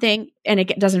something, and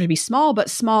it doesn't have to be small, but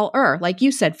smaller, like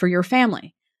you said, for your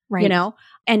family, right?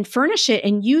 And furnish it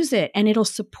and use it, and it'll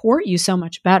support you so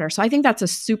much better. So I think that's a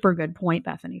super good point,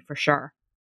 Bethany, for sure.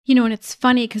 And it's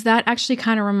funny because that actually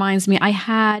kind of reminds me, I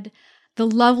had the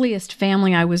loveliest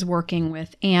family I was working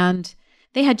with, and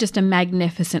they had just a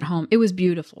magnificent home. It was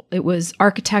beautiful. It was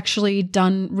architecturally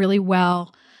done really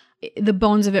well. The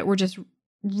bones of it were just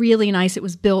really nice. It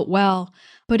was built well,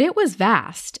 but it was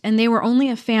vast, and they were only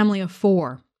a family of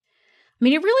 4. I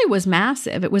mean, it really was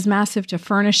massive. It was massive to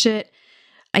furnish it.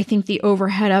 I think the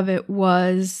overhead of it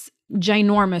was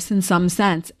ginormous in some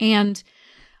sense. And,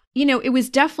 it was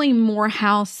definitely more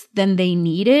house than they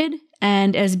needed.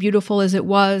 And as beautiful as it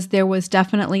was, there was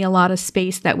definitely a lot of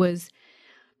space that was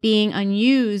being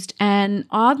unused. And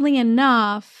oddly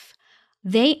enough,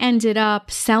 they ended up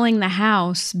selling the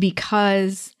house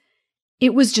because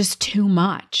it was just too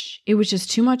much. It was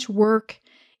just too much work.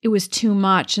 It was too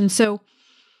much. And so,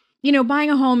 buying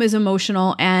a home is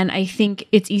emotional, and I think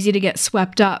it's easy to get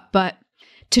swept up, but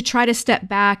to try to step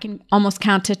back and almost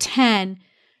count to 10,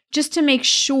 just to make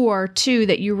sure too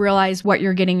that you realize what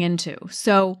you're getting into.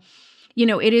 So,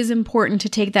 it is important to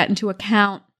take that into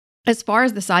account as far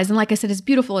as the size. And like I said, as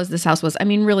beautiful as this house was, I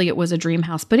mean, really, it was a dream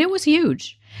house, but it was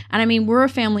huge. And I mean, we're a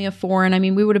family of 4, and I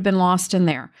mean, we would have been lost in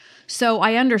there. So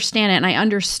I understand it, and I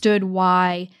understood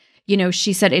why,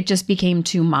 she said it just became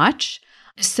too much.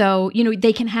 So,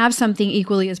 they can have something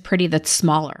equally as pretty that's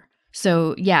smaller.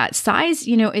 So yeah, size,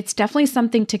 it's definitely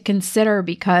something to consider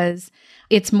because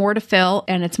it's more to fill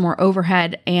and it's more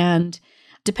overhead. And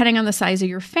depending on the size of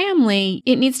your family,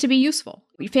 it needs to be useful.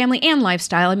 Family and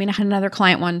lifestyle. I had another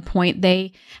client one point,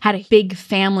 they had a big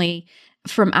family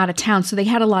from out of town. So they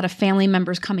had a lot of family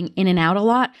members coming in and out a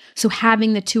lot. So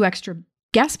having the 2 extra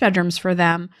guest bedrooms for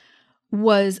them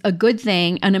was a good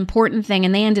thing, an important thing,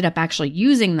 and they ended up actually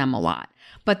using them a lot.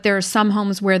 But there are some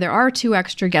homes where there are 2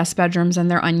 extra guest bedrooms and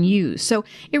they're unused. So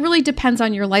it really depends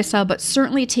on your lifestyle, but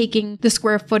certainly taking the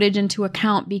square footage into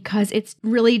account because it's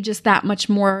really just that much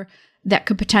more that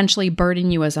could potentially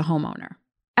burden you as a homeowner.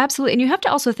 Absolutely. And you have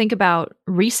to also think about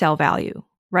resale value,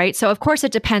 right? So of course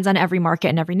it depends on every market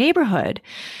and every neighborhood.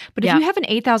 But if you have an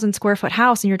 8,000 square foot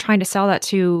house and you're trying to sell that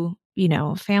to,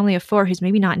 a family of 4 who's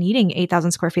maybe not needing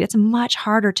 8,000 square feet, it's much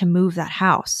harder to move that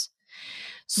house.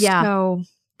 Yeah. So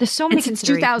there's so many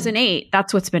considerations. Since 2008,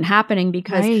 that's what's been happening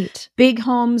because big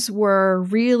homes were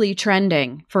really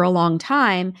trending for a long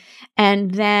time.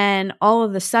 And then all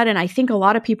of a sudden, I think a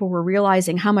lot of people were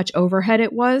realizing how much overhead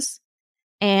it was.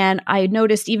 And I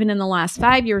noticed even in the last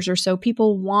 5 years or so,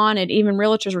 people wanted, even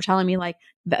realtors were telling me like,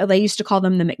 they used to call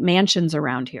them the McMansions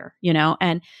around here,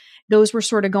 and those were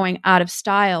sort of going out of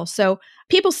style. So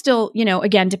people still,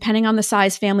 again, depending on the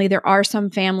size family, there are some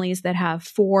families that have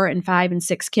 4 and 5 and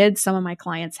 6 kids. Some of my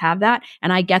clients have that.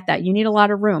 And I get that. You need a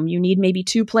lot of room. You need maybe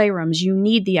 2 playrooms. You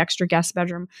need the extra guest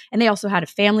bedroom. And they also had a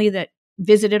family that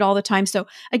visited all the time. So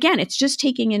again, it's just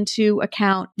taking into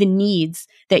account the needs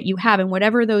that you have and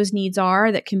whatever those needs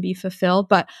are that can be fulfilled.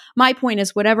 But my point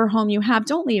is whatever home you have,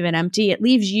 don't leave it empty. It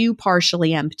leaves you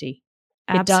partially empty.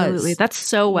 Absolutely. It does. That's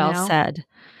so well said.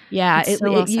 Yeah,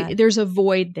 said. There's a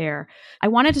void there. I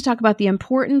wanted to talk about the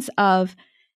importance of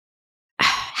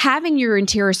having your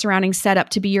interior surroundings set up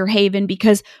to be your haven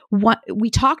because what we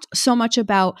talked so much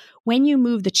about when you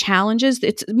move the challenges,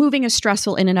 moving is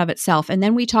stressful in and of itself. And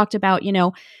then we talked about,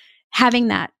 having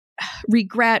that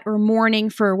regret or mourning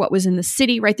for what was in the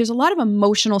city, right? There's a lot of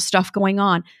emotional stuff going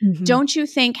on. Mm-hmm. Don't you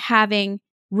think having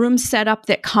rooms set up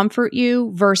that comfort you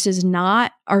versus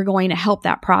not are going to help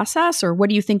that process? Or what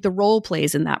do you think the role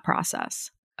plays in that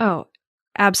process? Oh,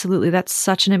 absolutely. That's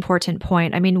such an important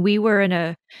point. We were in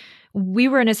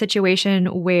a situation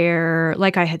where,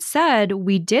 like I had said,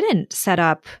 we didn't set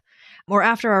up, or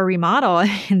after our remodel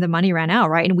and the money ran out,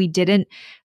 right? And we didn't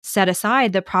set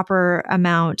aside the proper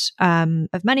amount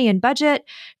of money and budget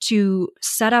to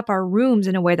set up our rooms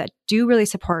in a way that do really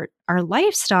support our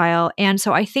lifestyle. And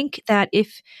so I think that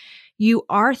if you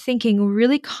are thinking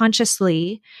really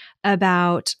consciously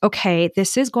about, okay,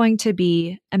 this is going to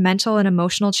be a mental and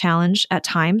emotional challenge at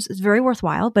times. It's very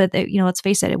worthwhile, but let's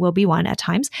face it, it will be one at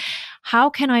times. How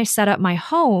can I set up my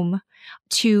home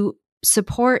to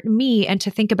support me and to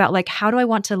think about like, how do I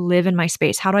want to live in my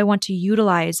space? How do I want to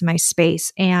utilize my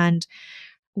space? And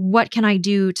what can I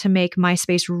do to make my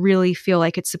space really feel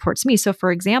like it supports me? So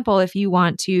for example, if you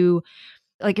want to,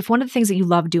 like if one of the things that you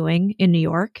love doing in New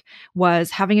York was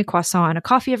having a croissant and a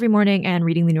coffee every morning and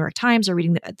reading the New York Times or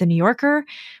reading the New Yorker,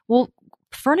 well,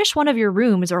 furnish one of your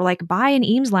rooms or like buy an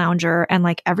Eames lounger and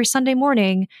like every Sunday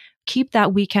morning, keep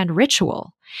that weekend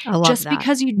ritual. I love Just that.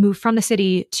 because you move from the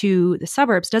city to the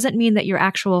suburbs doesn't mean that your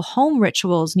actual home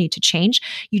rituals need to change.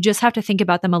 You just have to think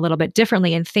about them a little bit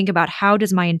differently and think about how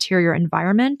does my interior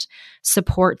environment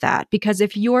support that? Because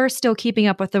if you're still keeping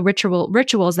up with the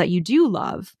rituals that you do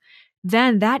love,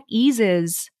 then that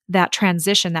eases that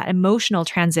transition, that emotional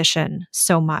transition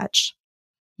so much.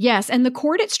 Yes. And the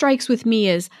chord it strikes with me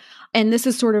is, and this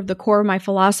is sort of the core of my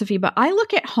philosophy, but I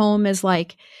look at home as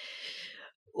like,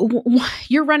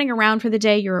 you're running around for the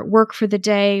day, you're at work for the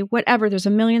day, whatever. There's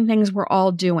a million things we're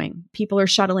all doing. People are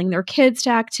shuttling their kids to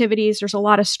activities. There's a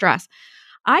lot of stress.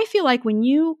 I feel like when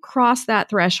you cross that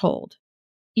threshold,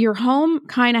 your home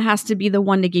kind of has to be the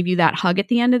one to give you that hug at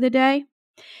the end of the day.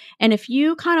 And if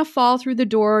you kind of fall through the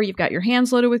door, you've got your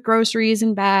hands loaded with groceries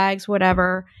and bags,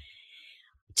 whatever.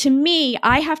 To me,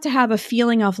 I have to have a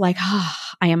feeling of like,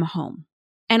 I am home.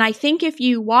 And I think if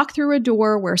you walk through a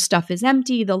door where stuff is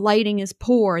empty, the lighting is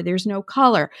poor, there's no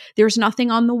color, there's nothing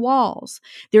on the walls,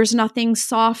 there's nothing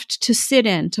soft to sit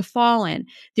in, to fall in,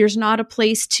 there's not a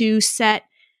place to set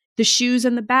the shoes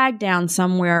and the bag down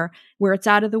somewhere where it's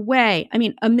out of the way. I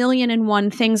mean,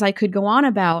 1,000,001 things I could go on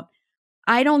about.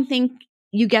 I don't think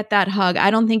you get that hug.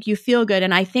 I don't think you feel good.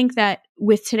 And I think that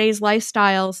with today's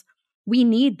lifestyles, we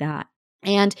need that.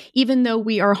 And even though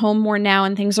we are home more now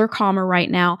and things are calmer right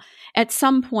now, at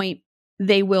some point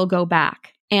they will go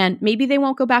back. And maybe they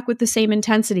won't go back with the same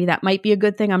intensity. That might be a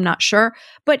good thing. I'm not sure.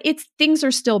 But things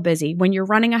are still busy. When you're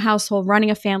running a household,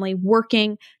 running a family,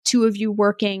 working, two of you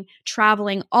working,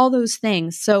 traveling, all those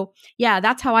things. So yeah,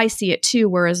 that's how I see it too.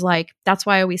 Whereas that's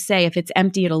why I always say if it's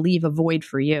empty, it'll leave a void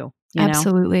for you.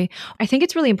 Absolutely. I think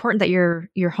it's really important that your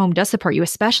home does support you,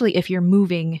 especially if you're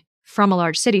moving from a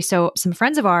large city. So some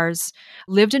friends of ours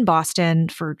lived in Boston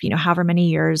for, however many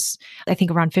years, I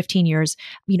think around 15 years,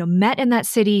 met in that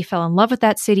city, fell in love with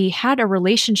that city, had a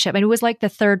relationship. And it was like the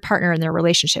third partner in their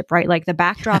relationship, right? Like the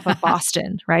backdrop of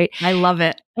Boston, right? I love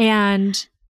it. And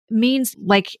means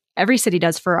like every city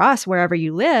does for us, wherever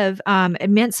you live, it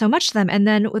meant so much to them. And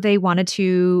then they wanted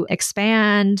to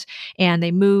expand and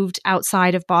they moved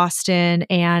outside of Boston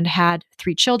and had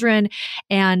 3 children.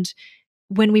 And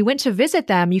when we went to visit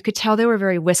them, you could tell they were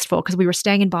very wistful because we were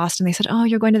staying in Boston. They said, "Oh,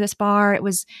 you're going to this bar. It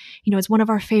was, it's one of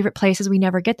our favorite places. We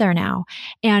never get there now."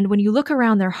 And when you look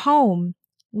around their home,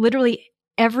 literally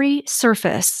every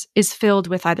surface is filled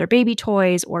with either baby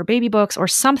toys or baby books or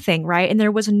something, right? And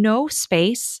there was no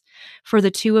space for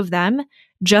the two of them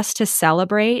just to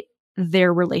celebrate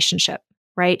their relationship,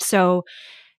 right? So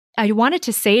I wanted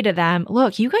to say to them,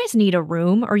 look, you guys need a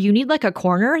room or you need like a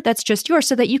corner that's just yours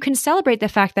so that you can celebrate the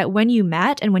fact that when you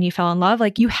met and when you fell in love,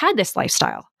 like you had this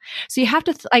lifestyle. So you have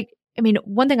to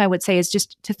one thing I would say is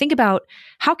just to think about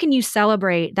how can you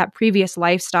celebrate that previous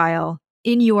lifestyle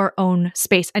in your own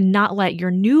space and not let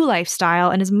your new lifestyle,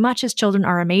 and as much as children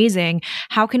are amazing,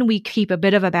 how can we keep a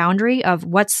bit of a boundary of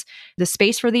what's the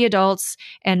space for the adults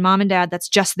and mom and dad that's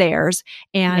just theirs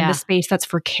and the space that's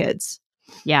for kids?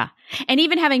 Yeah. And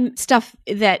even having stuff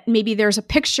that maybe there's a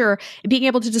picture, being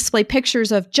able to display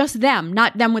pictures of just them,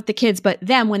 not them with the kids, but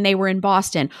them when they were in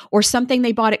Boston, or something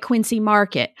they bought at Quincy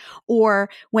Market, or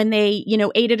when they,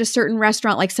 ate at a certain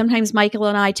restaurant. Like sometimes Michael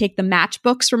and I take the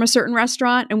matchbooks from a certain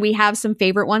restaurant and we have some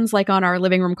favorite ones like on our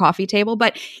living room coffee table.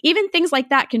 But even things like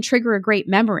that can trigger a great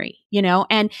memory,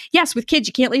 and yes, with kids,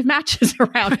 you can't leave matches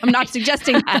around. I'm not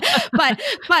suggesting that,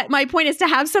 but my point is to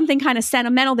have something kind of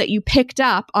sentimental that you picked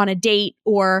up on a date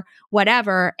or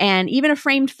whatever, and even a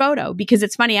framed photo, because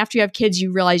it's funny, after you have kids,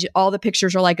 you realize all the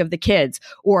pictures are like of the kids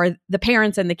or the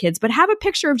parents and the kids, but have a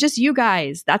picture of just you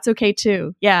guys. That's okay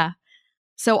too. Yeah.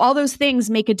 So all those things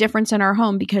make a difference in our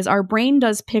home because our brain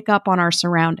does pick up on our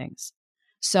surroundings.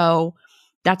 So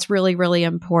that's really, really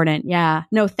important. Yeah.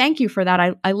 No, thank you for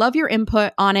that. I love your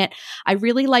input on it. I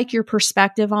really like your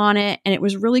perspective on it. And it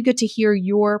was really good to hear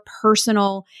your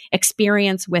personal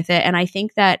experience with it. And I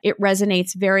think that it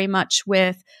resonates very much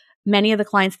with many of the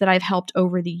clients that I've helped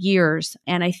over the years.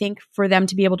 And I think for them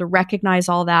to be able to recognize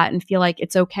all that and feel like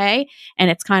it's okay and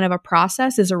it's kind of a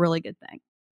process is a really good thing.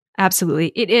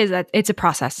 Absolutely. It is. It's a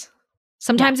process.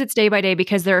 Sometimes it's day by day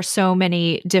because there are so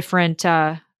many different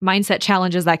mindset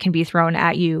challenges that can be thrown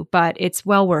at you, but it's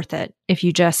well worth it if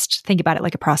you just think about it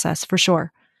like a process, for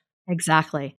sure.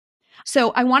 Exactly.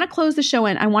 So I want to close the show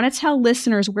in. I want to tell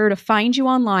listeners where to find you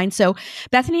online. So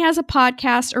Bethany has a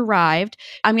podcast, Arrived.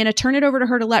 I'm going to turn it over to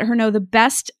her to let her know the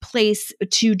best place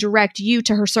to direct you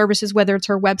to her services, whether it's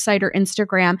her website or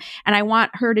Instagram. And I want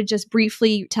her to just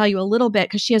briefly tell you a little bit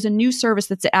because she has a new service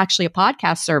that's actually a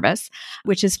podcast service,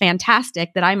 which is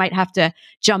fantastic that I might have to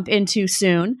jump into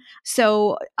soon.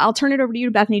 So I'll turn it over to you,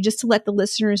 Bethany, just to let the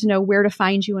listeners know where to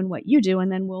find you and what you do.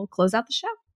 And then we'll close out the show.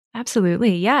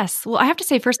 Absolutely. Yes. Well, I have to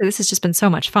say, firstly, this has just been so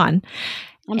much fun.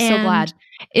 I'm so glad.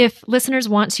 If listeners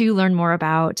want to learn more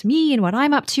about me and what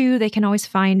I'm up to, they can always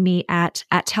find me at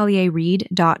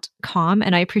atelierwrede.com.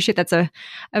 And I appreciate that's a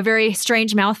very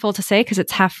strange mouthful to say because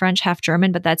it's half French, half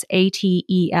German, but that's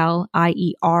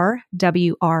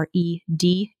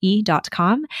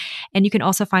ATELIERWREDE.com. And you can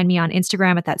also find me on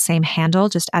Instagram at that same handle,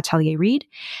 just Atelier Wrede.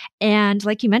 And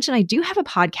like you mentioned, I do have a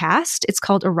podcast. It's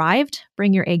called Arrived,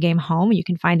 Bring Your A Game Home. You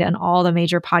can find it on all the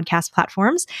major podcast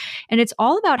platforms. And it's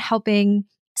all about helping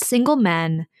single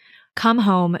men come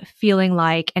home feeling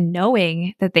like and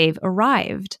knowing that they've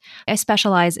arrived. I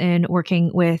specialize in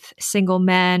working with single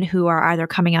men who are either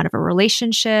coming out of a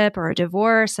relationship or a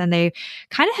divorce, and they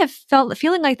kind of have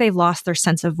feeling like they've lost their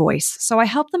sense of voice. So I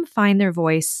help them find their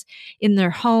voice in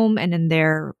their home and in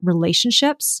their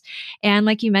relationships. And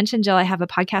like you mentioned, Jill, I have a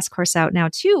podcast course out now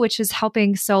too, which is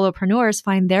helping solopreneurs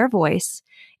find their voice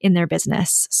in their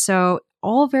business. So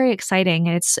all very exciting.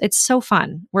 And it's so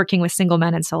fun working with single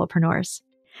men and solopreneurs.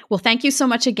 Well, thank you so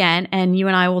much again. And you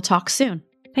and I will talk soon.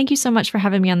 Thank you so much for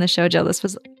having me on the show, Jill. This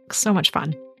was so much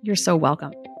fun. You're so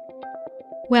welcome.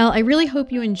 Well, I really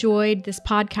hope you enjoyed this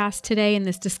podcast today and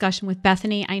this discussion with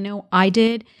Bethany. I know I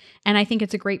did. And I think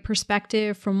it's a great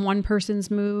perspective from one person's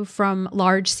move from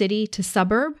large city to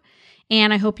suburb.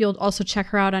 And I hope you'll also check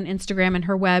her out on Instagram and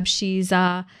her web. She's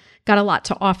got a lot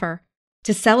to offer.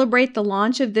 To celebrate the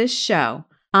launch of this show,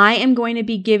 I am going to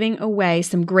be giving away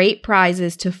some great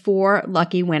prizes to 4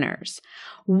 lucky winners.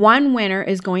 One winner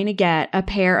is going to get a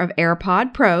pair of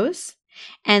AirPod Pros,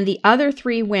 and the other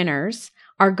 3 winners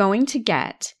are going to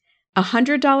get a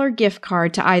 $100 gift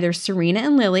card to either Serena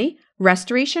and Lily,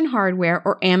 Restoration Hardware,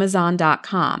 or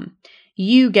Amazon.com.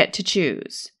 You get to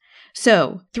choose.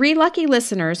 So, 3 lucky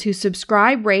listeners who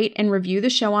subscribe, rate, and review the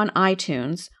show on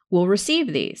iTunes will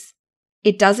receive these.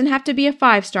 It doesn't have to be a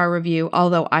 5-star review,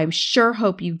 although I sure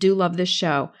hope you do love this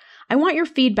show. I want your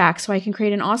feedback so I can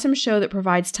create an awesome show that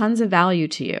provides tons of value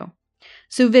to you.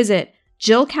 So visit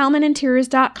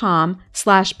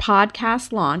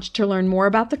JillKalmanInteriors.com/podcast launch to learn more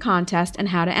about the contest and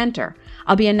how to enter.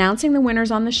 I'll be announcing the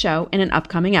winners on the show in an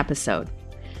upcoming episode.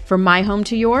 From my home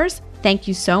to yours, thank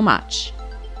you so much.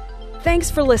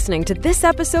 Thanks for listening to this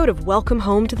episode of Welcome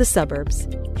Home to the Suburbs.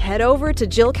 Head over to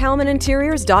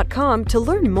JillKalmanInteriors.com to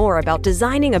learn more about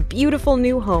designing a beautiful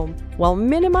new home while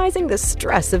minimizing the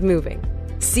stress of moving.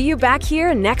 See you back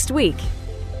here next week.